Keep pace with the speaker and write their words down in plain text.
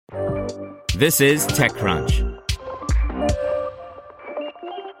This is TechCrunch.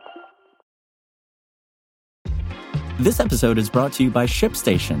 This episode is brought to you by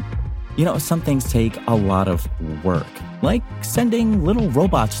ShipStation. You know, some things take a lot of work, like sending little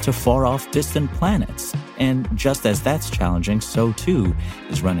robots to far-off distant planets. And just as that's challenging, so too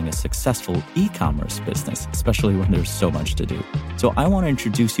is running a successful e-commerce business, especially when there's so much to do. So I want to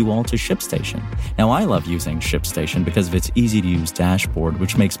introduce you all to ShipStation. Now, I love using ShipStation because of its easy-to-use dashboard,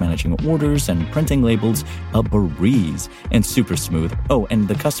 which makes managing orders and printing labels a breeze and super smooth. Oh, and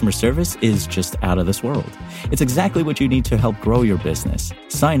the customer service is just out of this world. It's exactly what you need to help grow your business.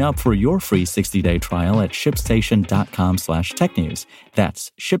 Sign up for your free 60-day trial at shipstation.com/technews.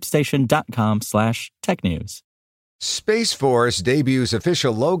 That's shipstation.com/technews. Space Force debuts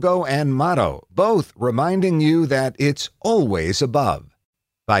official logo and motto, both reminding you that it's always above.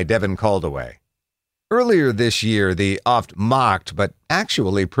 By Devin Caldaway. Earlier this year, the oft-mocked but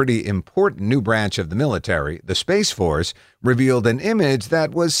actually pretty important new branch of the military, the Space Force, revealed an image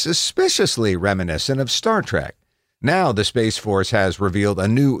that was suspiciously reminiscent of Star Trek. Now the Space Force has revealed a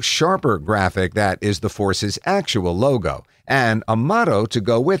new, sharper graphic that is the Force's actual logo, and a motto to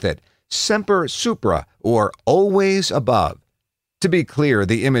go with it, Semper Supra, or always above. To be clear,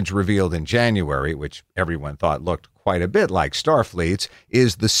 the image revealed in January, which everyone thought looked quite a bit like Starfleet's,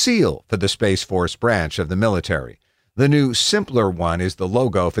 is the seal for the Space Force branch of the military. The new, simpler one is the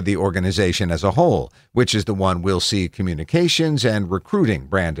logo for the organization as a whole, which is the one we'll see communications and recruiting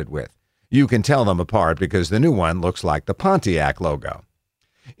branded with. You can tell them apart because the new one looks like the Pontiac logo.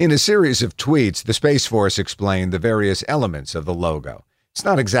 In a series of tweets, the Space Force explained the various elements of the logo. It's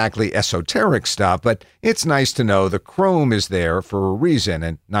not exactly esoteric stuff, but it's nice to know the chrome is there for a reason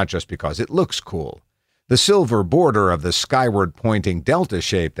and not just because it looks cool. The silver border of the skyward-pointing delta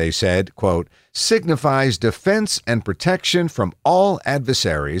shape, they said, quote, signifies defense and protection from all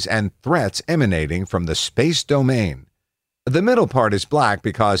adversaries and threats emanating from the space domain. The middle part is black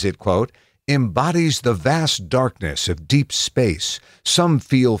because it, quote, embodies the vast darkness of deep space. Some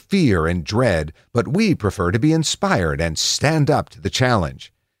feel fear and dread, but we prefer to be inspired and stand up to the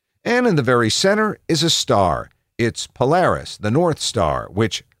challenge. And in the very center is a star. It's Polaris, the North Star,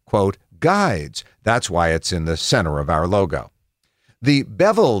 which, quote, guides. That's why it's in the center of our logo. The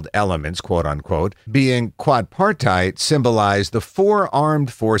beveled elements, quote unquote, being quadpartite, symbolize the four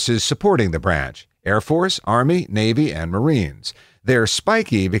armed forces supporting the branch: Air Force, Army, Navy, and Marines. They're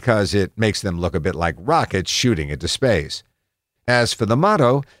spiky because it makes them look a bit like rockets shooting into space. As for the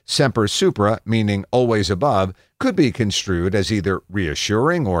motto, Semper Supra, meaning always above, could be construed as either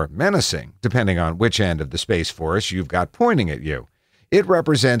reassuring or menacing, depending on which end of the Space Force you've got pointing at you. It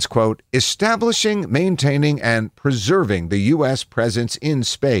represents, quote, establishing, maintaining, and preserving the U.S. presence in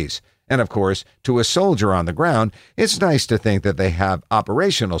space. And of course, to a soldier on the ground, it's nice to think that they have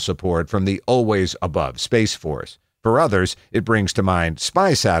operational support from the always above Space Force. For others, it brings to mind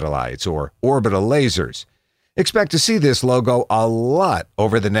spy satellites or orbital lasers. Expect to see this logo a lot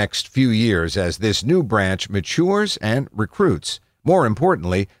over the next few years as this new branch matures and recruits. More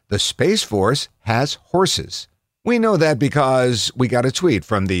importantly, the Space Force has horses. We know that because we got a tweet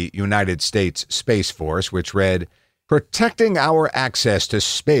from the United States Space Force which read, protecting our access to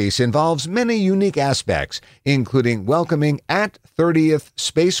space involves many unique aspects, including welcoming at 30th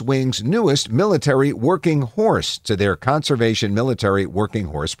Space Wing's newest military working horse to their Conservation Military Working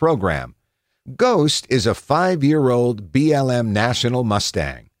Horse program. Ghost is a 5-year-old BLM National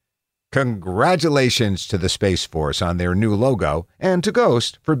Mustang. Congratulations to the Space Force on their new logo, and to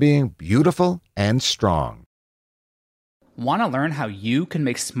Ghost for being beautiful and strong. Want to learn how you can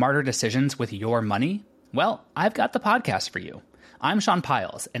make smarter decisions with your money? Well, I've got the podcast for you. I'm Sean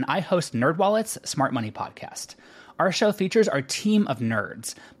Piles, and I host NerdWallet's Smart Money Podcast. Our show features our team of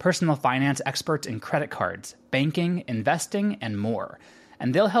nerds, personal finance experts in credit cards, banking, investing, and more.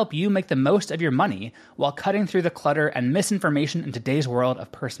 And they'll help you make the most of your money while cutting through the clutter and misinformation in today's world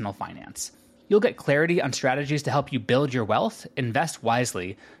of personal finance. You'll get clarity on strategies to help you build your wealth, invest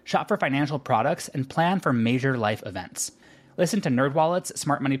wisely, shop for financial products, and plan for major life events. Listen to NerdWallet's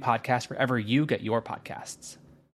Smart Money Podcast wherever you get your podcasts.